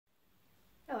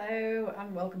Hello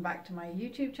and welcome back to my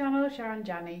YouTube channel, Sharon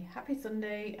Janney. Happy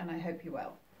Sunday and I hope you're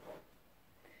well.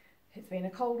 It's been a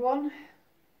cold one.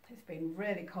 It's been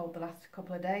really cold the last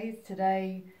couple of days.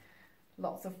 Today,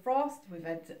 lots of frost. We've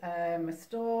had a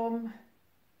storm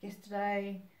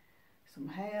yesterday, some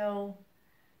hail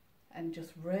and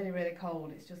just really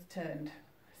cold. It's just turned.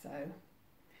 So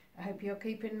I hope you're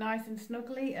keeping nice and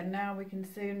snuggly, and now we can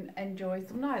soon enjoy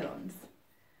some nylons.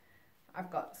 I've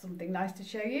got something nice to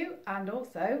show you, and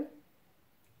also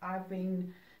I've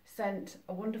been sent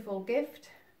a wonderful gift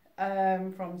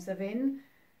from Cervin,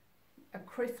 a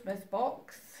Christmas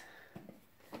box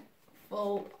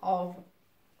full of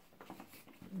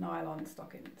nylon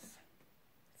stockings.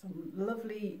 Some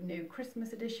lovely new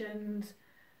Christmas editions,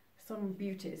 some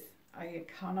beauties. I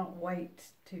cannot wait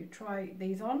to try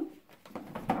these on.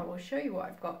 I will show you what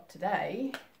I've got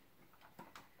today,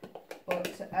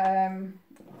 but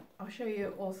I'll show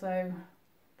you also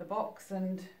the box.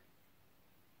 And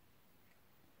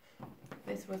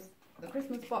this was the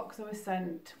Christmas box I was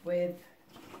sent with.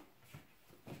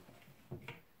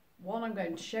 One I'm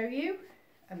going to show you,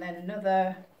 and then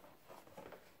another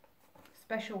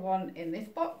special one in this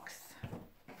box.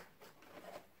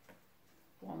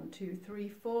 1, 2, 3,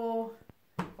 4,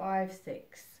 5,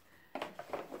 6.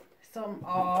 Some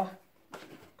are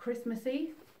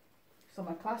Christmassy, some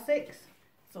are classics,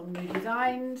 some new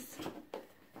designs,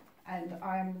 and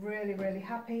I'm really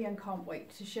happy and can't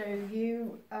wait to show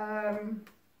you.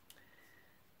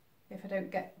 If I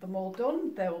don't get them all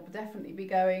done, they will definitely be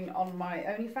going on my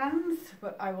OnlyFans,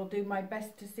 but I will do my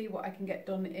best to see what I can get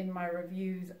done in my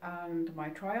reviews and my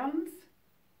try-ons.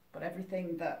 But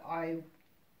everything that I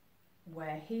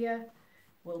wear here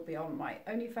will be on my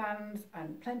OnlyFans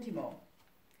and plenty more.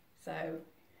 So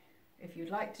if you'd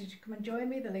like to come and join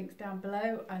me, the link's down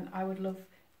below, and I would love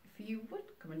if you would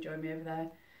come and join me over there.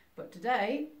 But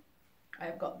today I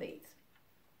have got these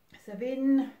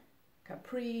Cervin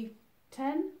Capri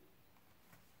 10,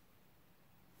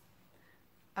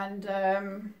 and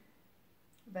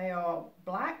they are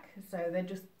black, so they're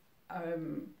just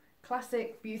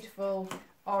classic beautiful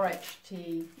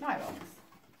RHT nylons.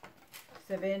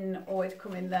 Cervin always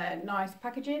come in their nice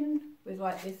packaging with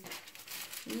like this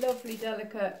lovely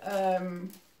delicate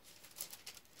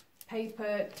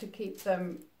paper to keep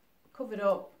them covered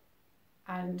up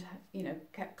and, you know,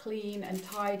 kept clean and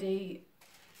tidy,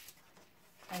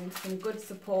 and some good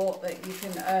support that you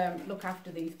can look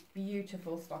after these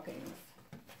beautiful stockings.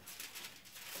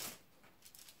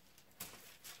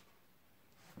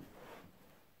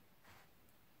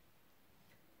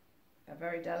 They're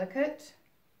very delicate.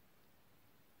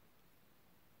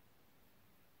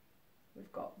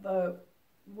 We've got the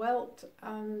welt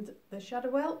and the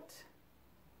shadow welt.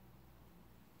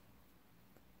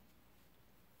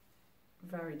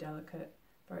 Very delicate,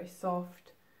 very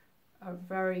soft, a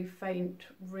very faint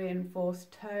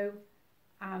reinforced toe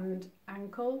and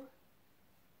ankle.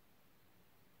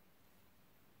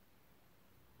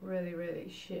 Really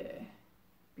sheer,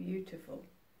 beautiful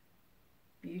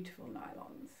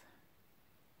nylons.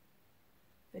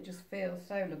 They just feel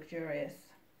so luxurious.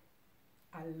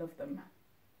 I love them.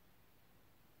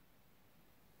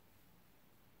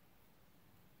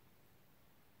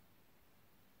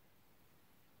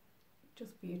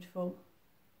 Just beautiful.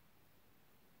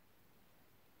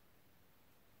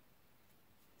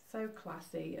 So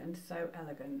classy and so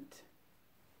elegant.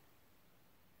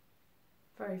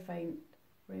 Very faint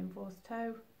reinforced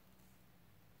toe,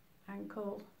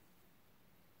 ankle,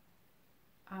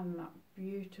 and that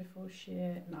beautiful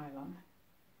sheer nylon.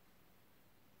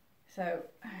 So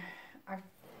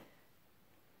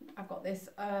I've got this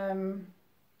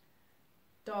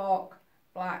dark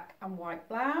black and white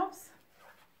blouse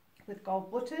with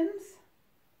gold buttons,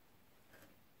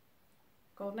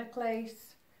 gold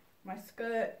necklace. My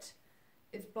skirt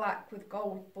is black with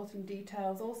gold button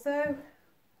details also,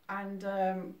 and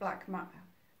black matte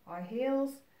high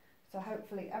heels. So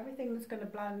hopefully everything's going to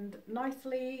blend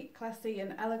nicely, classy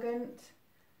and elegant,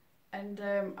 and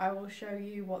I will show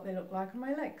you what they look like on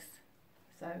my legs.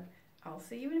 So I'll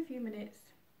see you in a few minutes.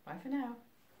 Bye for now.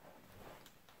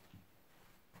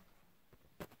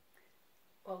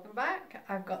 Welcome back.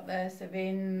 I've got the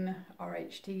Cervin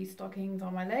RHT stockings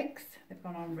on my legs. They've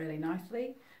gone on really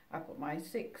nicely. I put my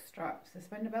 6-strap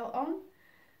suspender belt on.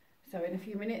 So in a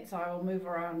few minutes I will move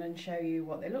around and show you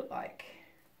what they look like.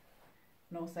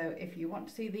 And also, if you want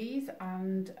to see these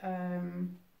and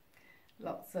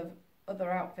lots of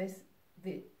other outfits,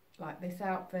 like this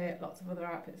outfit, lots of other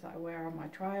outfits that I wear on my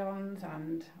try-ons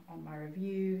and on my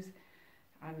reviews,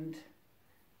 and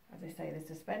as I say, the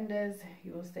suspenders,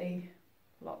 you will see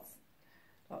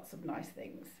lots of nice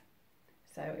things.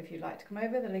 So if you'd like to come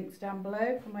over, the link's down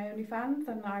below for my OnlyFans,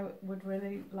 and I would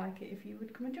really like it if you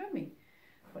would come and join me.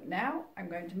 But now I'm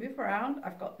going to move around.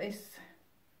 I've got this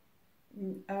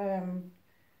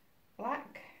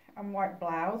black and white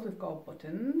blouse with gold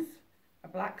buttons, a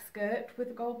black skirt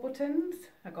with gold buttons,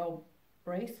 a gold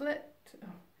bracelet,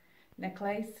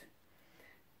 necklace,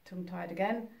 tongue-tied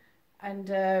again, and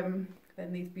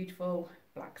then these beautiful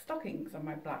black stockings on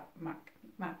my black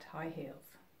matte high heels.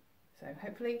 So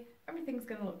hopefully everything's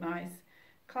going to look nice,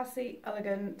 classy,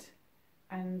 elegant,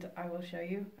 and I will show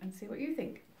you and see what you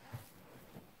think.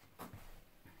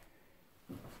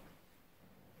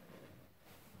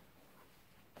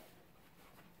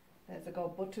 There's the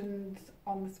gold buttons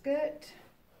on the skirt,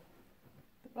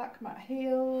 the black matte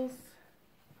heels,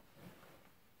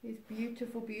 these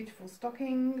beautiful, beautiful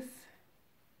stockings.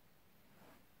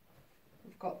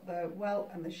 We've got the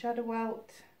welt and the shadow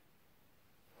welt.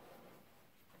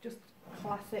 Just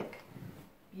classic,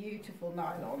 beautiful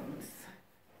nylons.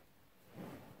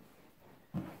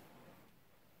 I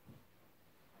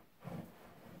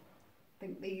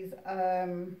think these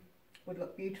would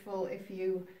look beautiful if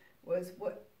you was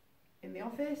in the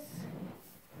office,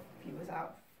 if you was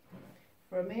out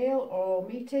for a meal or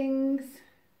meetings.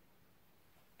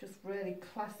 Just really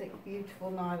classic,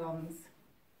 beautiful nylons.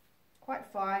 Quite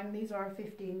fine. These are a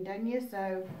 15 denier,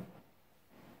 so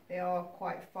they are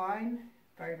quite fine.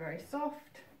 Very, very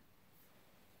soft.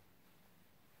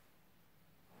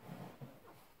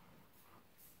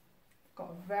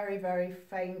 Got a very, very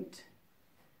faint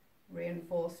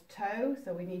reinforced toe,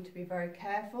 so we need to be very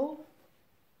careful.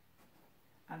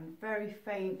 And very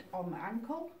faint on the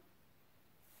ankle.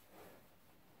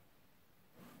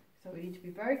 So we need to be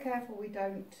very careful we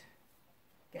don't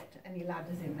get any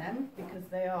ladders in them, because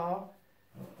they are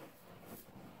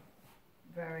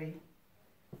very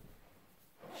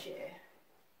sheer.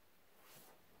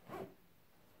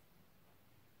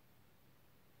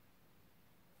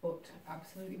 But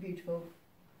absolutely beautiful.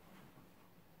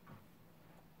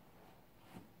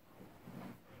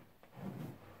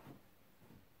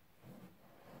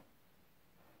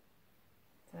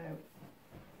 So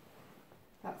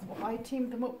that's what I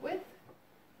teamed them up with.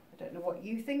 I don't know what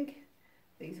you think.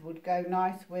 These would go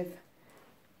nice with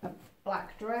a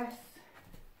black dress,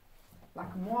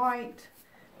 black and white,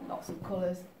 lots of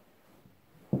colours.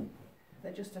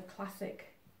 They're just a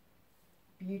classic,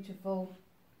 beautiful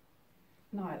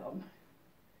nylon.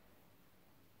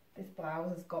 This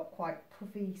blouse has got quite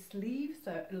puffy sleeves,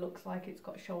 so it looks like it's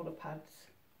got shoulder pads.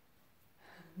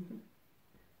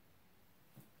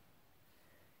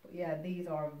 But yeah, these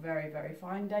are very, very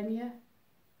fine denier.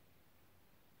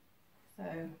 So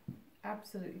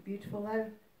absolutely beautiful though.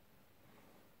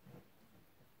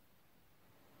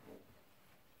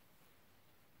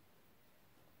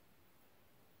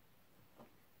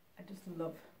 I just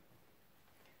love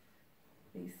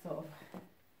these sort of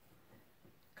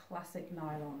classic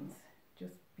nylons,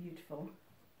 just beautiful.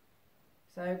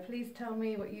 So please tell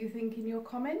me what you think in your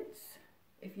comments,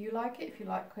 if you like it, if you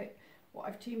like it, what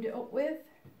I've teamed it up with.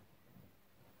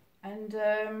 And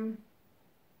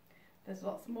there's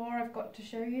lots more I've got to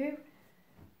show you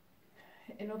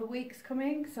in other weeks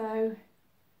coming, so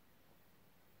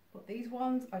but these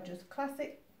ones are just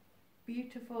classic,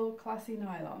 beautiful, classy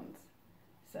nylons.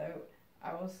 So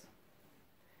I will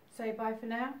say bye for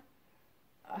now.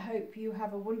 I hope you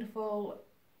have a wonderful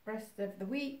rest of the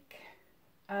week,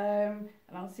 and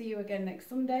I'll see you again next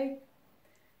Sunday.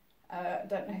 I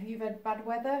don't know if you've had bad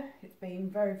weather. It's been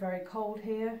very, very cold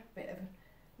here.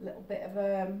 Little bit of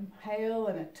hail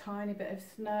and a tiny bit of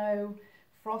snow,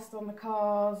 frost on the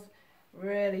cars,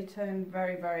 really turned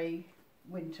very, very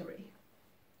wintry.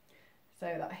 So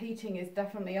that heating is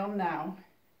definitely on now,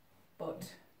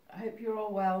 but I hope you're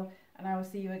all well, and I will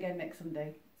see you again next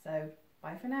Sunday. So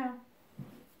bye for now.